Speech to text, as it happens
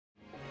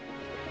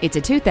It's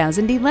a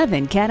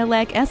 2011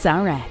 Cadillac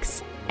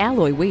SRX.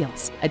 Alloy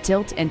wheels, a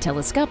tilt and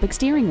telescopic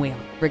steering wheel,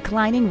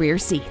 reclining rear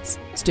seats,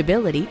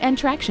 stability and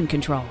traction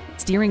control,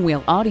 steering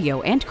wheel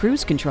audio and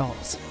cruise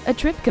controls, a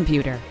trip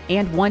computer,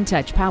 and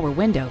one-touch power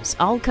windows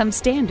all come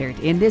standard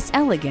in this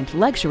elegant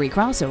luxury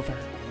crossover.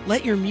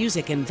 Let your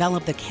music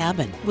envelop the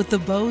cabin with the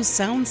Bose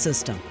sound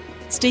system.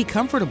 Stay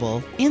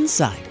comfortable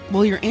inside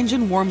while your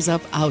engine warms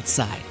up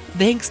outside,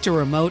 thanks to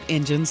remote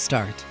engine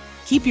start.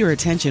 Keep your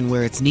attention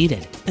where it's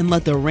needed and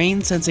let the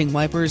rain-sensing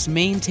wipers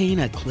maintain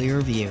a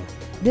clear view.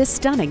 This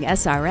stunning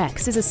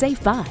SRX is a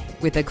safe buy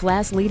with a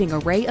class-leading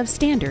array of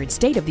standard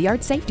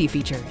state-of-the-art safety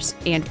features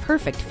and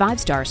perfect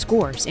 5-star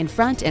scores in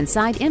front and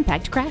side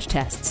impact crash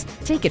tests.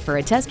 Take it for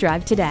a test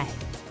drive today.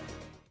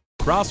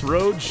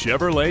 Crossroads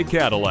Chevrolet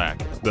Cadillac.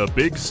 The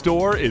big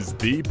store is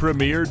the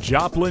premier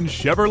Joplin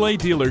Chevrolet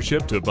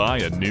dealership to buy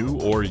a new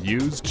or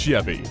used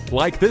Chevy,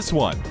 like this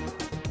one.